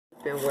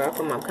And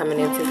welcome. I'm coming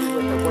into you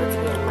with the what's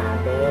in my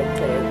bag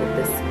tag with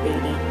the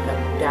Speedy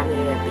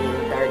Damier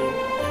Ebene 30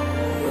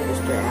 with the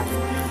straps.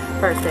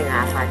 First thing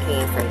I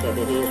can say that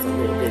it is a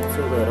little bit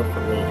too little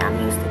for me. I'm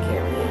used to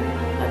carrying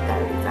a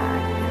 35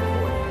 and a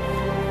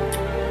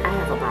 40. I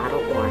have a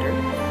bottle of water.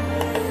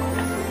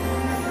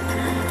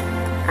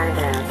 I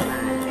have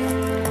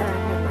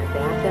my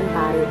Bath and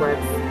Body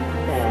Works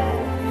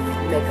bag,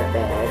 makeup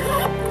bag,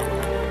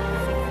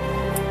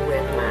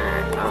 with my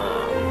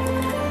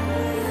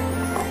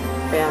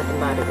Bath and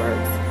Body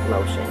Works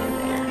lotion in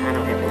there. I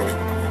don't have any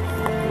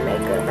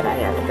makeup, but I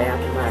have a Bath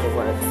and Body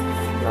Works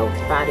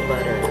body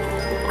butter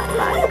and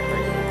body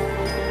cream.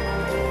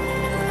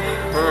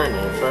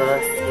 Honey,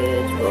 bus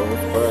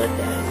schedules,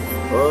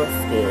 bus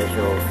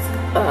schedules.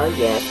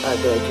 Yes, a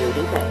good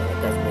Judy bag.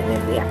 That's when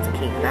we have to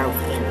keep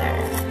those in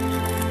there.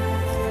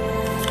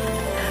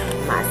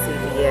 My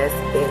CVS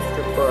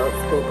extra bucks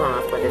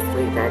coupons for this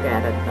week. I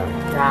got a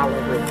 $1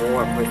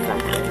 reward for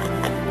something.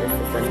 This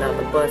is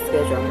another bus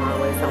schedule. I'm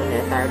always on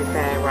that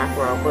 35 Rock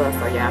Roll bus,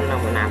 so y'all know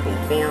when I be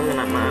filming,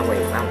 I'm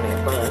always on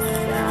that bus,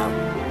 y'all.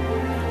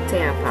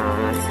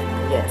 Tampons,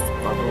 yes,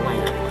 for the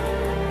lamp.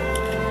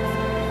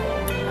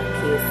 A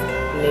Kiss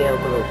nail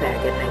glue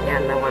packet, and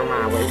y'all know I'm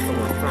always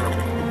doing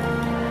something.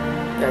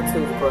 A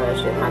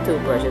toothbrush, my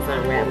toothbrush is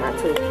unwrapped. My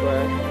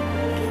toothbrush,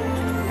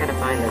 gotta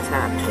find the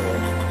top to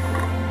it.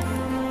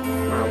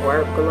 My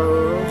work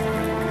gloves,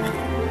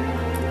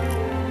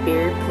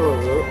 ear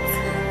plugs,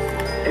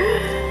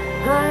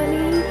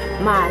 honey,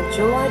 my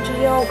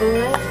Giorgio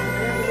gun,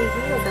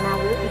 and I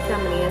will be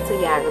coming into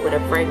y'all with a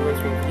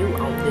fragrance review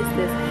on this.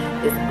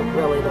 This is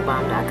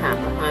reallythebomb.com.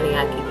 But honey,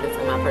 I keep this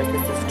in my purse.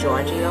 This is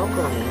Giorgio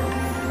Glam,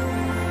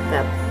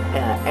 the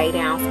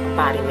 8-ounce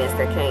body mist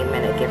that came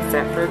in a gift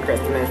set for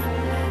Christmas.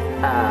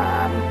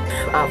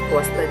 Of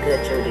course, the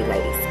Good Judy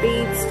Lady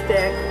Speed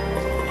Stick.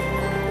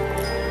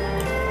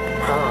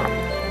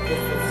 This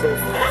is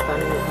just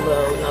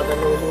another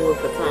little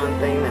Vuitton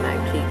thing that I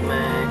keep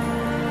my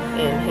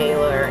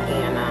inhaler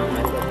and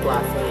my lip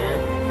gloss in,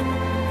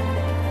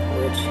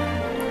 which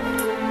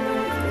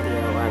this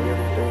video I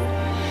really do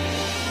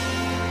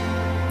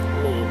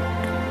need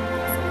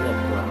some lip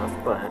gloss,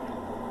 but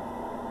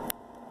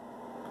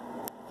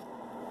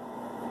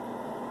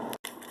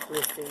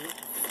receipts,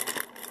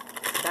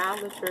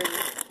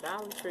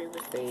 Dollar Tree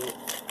receipt,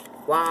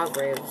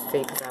 Walgreens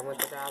receipt, because I went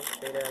to Dollar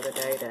Tree the other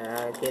day to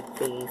get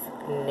these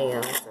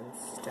nails and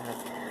stuff.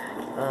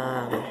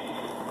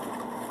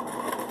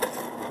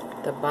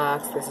 The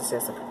box, this is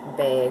just a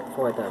bag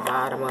for the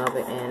bottom of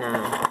it, and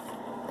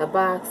the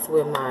box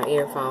with my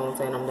earphones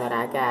in them that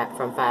I got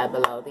from Five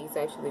Below. These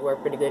actually work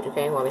pretty good. You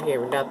can't really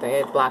hear nothing.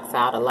 It blocks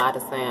out a lot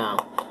of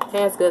sound. It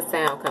has good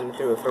sound coming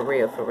through, for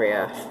real, for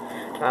real.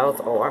 Those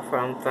are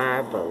from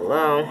Five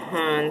Below.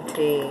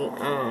 Hunty,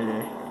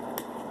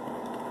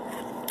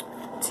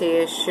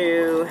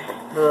 tissue,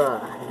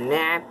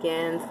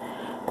 napkins,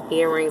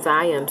 earrings.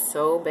 I am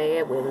so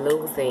bad with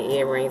losing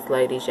earrings,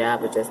 ladies. Y'all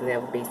would just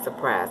never be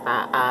surprised.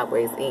 I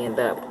always end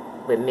up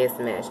with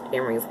mismatched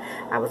earrings.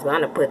 I was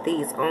gonna put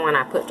these on.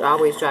 I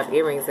always drop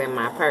earrings in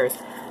my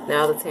purse.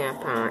 Now the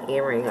tampon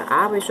earring.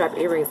 I always drop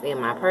earrings in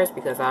my purse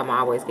because I'm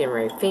always getting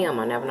ready to film.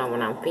 I never know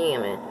when I'm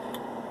filming.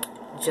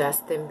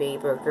 Justin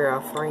Bieber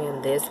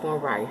girlfriend. This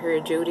one right here,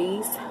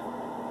 Judy's.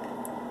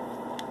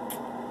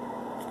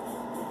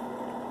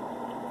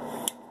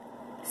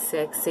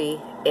 Sexy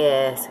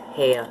as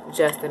hell.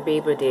 Justin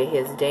Bieber did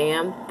his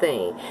damn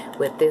thing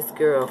with this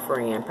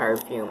girlfriend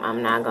perfume.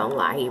 I'm not gonna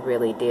lie, he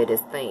really did his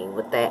thing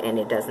with that, and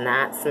it does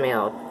not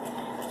smell.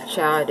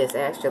 Child, this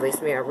actually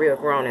smell real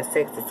grown and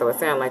sexy. So it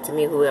sounds like to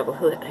me, whoever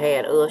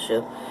had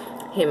Usher,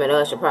 him and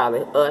Usher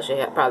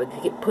had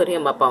probably put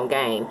him up on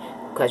game,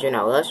 because you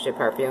know Usher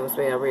perfume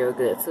smell real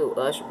good too.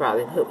 Usher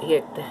probably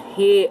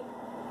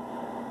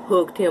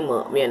hooked him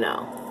up, you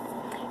know.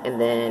 And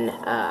then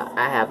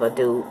I have a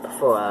dupe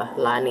for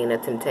La Nina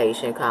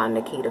Temptation called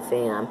Nikita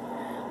Femme.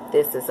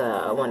 This is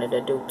one of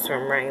the dupes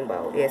from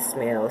Rainbow. It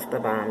smells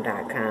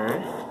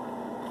thebomb.com.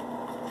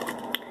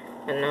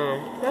 And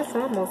that's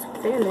almost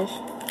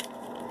finished.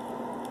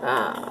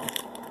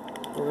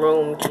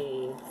 Room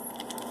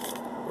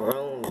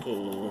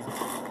keys.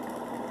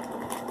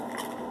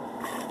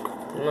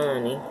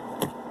 Money.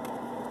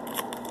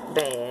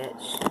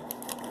 Badge.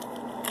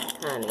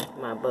 Honey,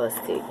 my bus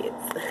tickets.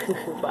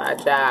 My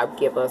job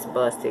give us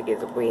bus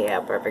tickets if we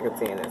have perfect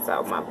attendance,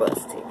 so my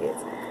bus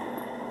tickets.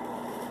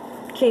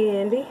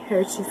 Candy,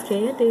 Hershey's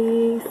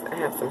candies. I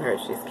have some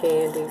Hershey's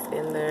candies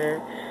in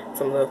there.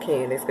 Some little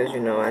candies, because you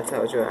know I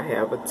told you I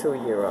have a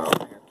 2-year-old.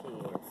 I have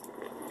kids.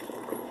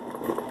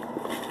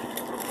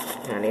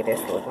 Honey,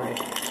 this looks like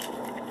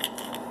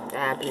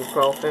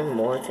ibuprofen,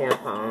 more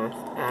tampons,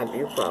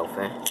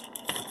 ibuprofen.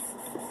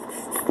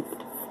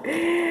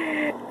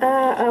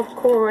 Of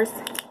course,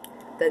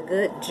 the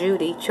Good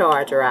Judy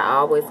charger. I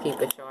always keep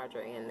a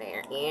charger in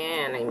there,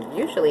 and I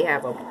usually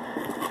have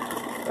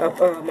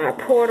my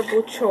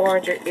portable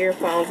charger,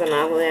 earphones, and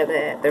all of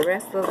that. The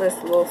rest of this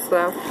little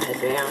stuff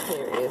down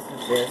here is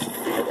just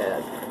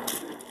a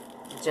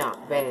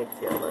junk bag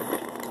filler.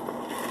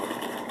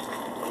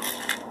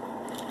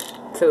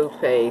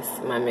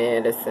 toothpaste, my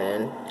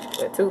medicine.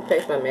 But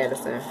toothpaste, my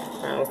medicine.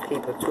 I always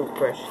keep a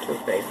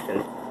toothpaste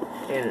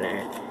in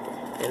there.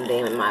 And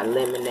then my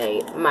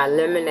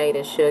lemonade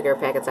and sugar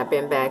packets. I've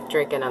been back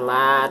drinking a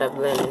lot of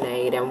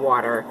lemonade and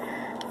water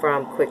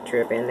from Quick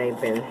Trip, and they've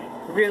been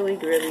really,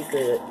 really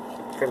good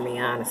for me,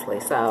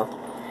 honestly. So,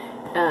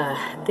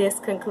 this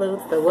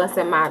concludes the what's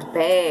in my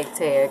bag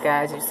tag,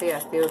 guys. You see, I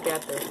still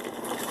got the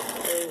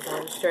things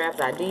on the straps.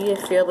 I did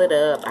fill it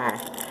up. I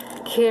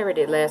carried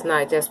it last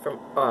night just from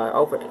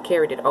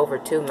carried it over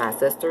to my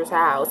sister's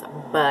house,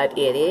 but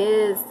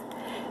it's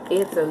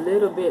a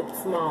little bit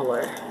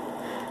smaller.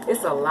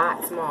 It's a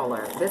lot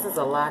smaller. This is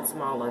a lot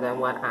smaller than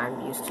what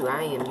I'm used to.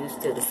 I am used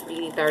to the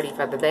Speedy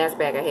 35. The last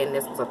bag I had in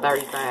this was a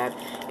 35.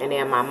 And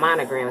then my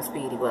monogram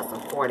Speedy was a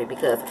 40.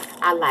 Because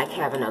I like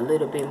having a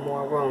little bit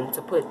more room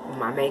to put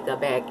my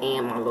makeup bag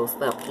and my little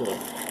stuff in.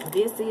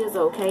 This is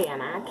okay,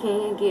 and I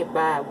can get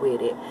by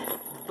with it.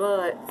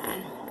 But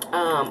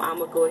I'm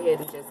going to go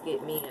ahead and just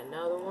get me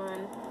another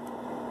one.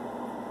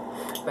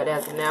 But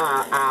as of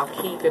now, I'll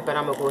keep it. But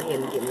I'm going to go ahead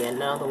and get me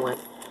another one.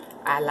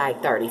 I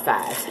like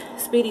 35s.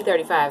 Speedy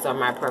 35s are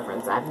my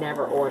preference. I've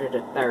never ordered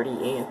a 30,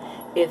 and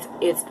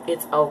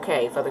it's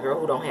okay for the girl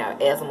who don't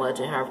have as much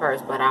in her purse,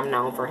 but I'm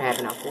known for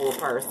having a full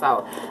purse.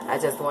 So I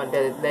just wanted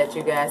to let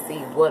you guys see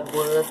what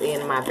was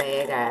in my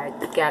bag. I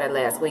got it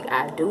last week.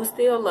 I do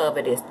still love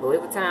it. It's Louis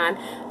Vuitton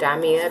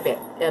Damier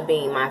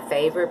Ebene. My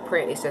favorite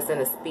print is just in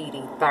a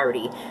Speedy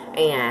 30,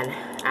 and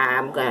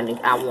I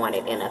want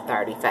it in a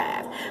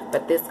 35.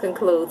 But this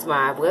concludes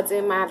my what's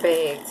in my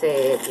bag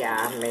tag,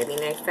 y'all. Maybe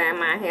next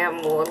time I have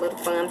more little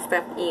fun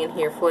stuff in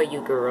here for you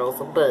girls.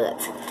 But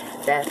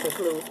that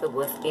concludes the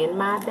what's in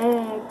my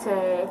bag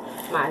tag.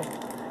 My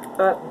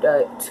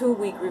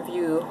 2-week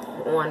review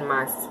on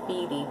my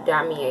Speedy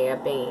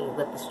Damier Ebene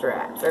with the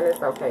straps. And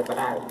it's okay, but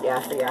I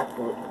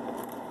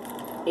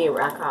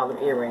call them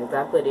earrings.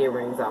 I put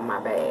earrings on my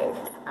bag.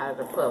 Out of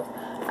the puffs,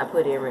 I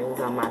put earrings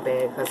on my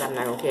bag because I'm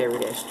not going to carry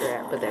that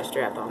strap, put that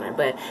strap on there.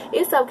 But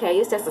it's okay.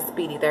 It's just a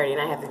Speedy 30,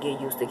 and I have to get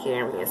used to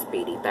carrying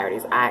Speedy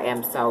 30s. I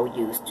am so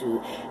used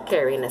to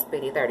carrying a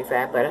Speedy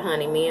 35. But,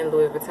 honey, me and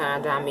Louis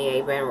Vuitton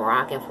Damier been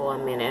rocking for a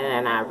minute,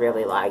 and I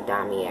really like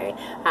Damier.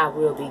 I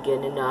will be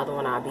getting another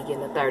one. I'll be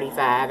getting a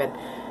 35 and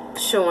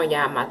showing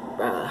y'all my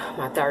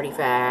my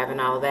 35 and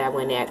all that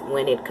when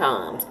it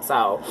comes.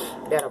 So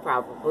that'll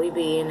probably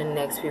be in the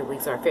next few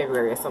weeks or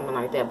February or something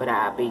like that. But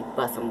I'll be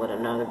busting with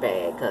another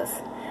bag. Cause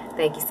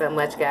thank you so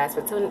much, guys,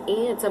 for tuning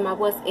in to my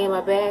what's in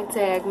my bag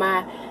tag.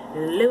 My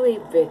Louis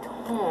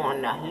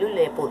Vuitton, honey,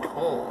 Louis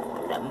Vuitton,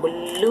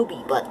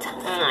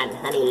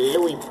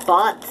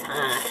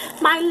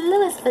 my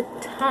Louis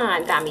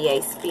Vuitton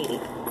Damier Speedy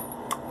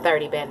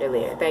 30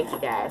 bandolier. Thank you,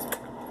 guys.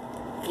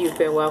 You've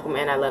been welcome,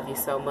 and I love you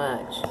so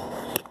much.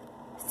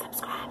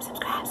 Subscribe.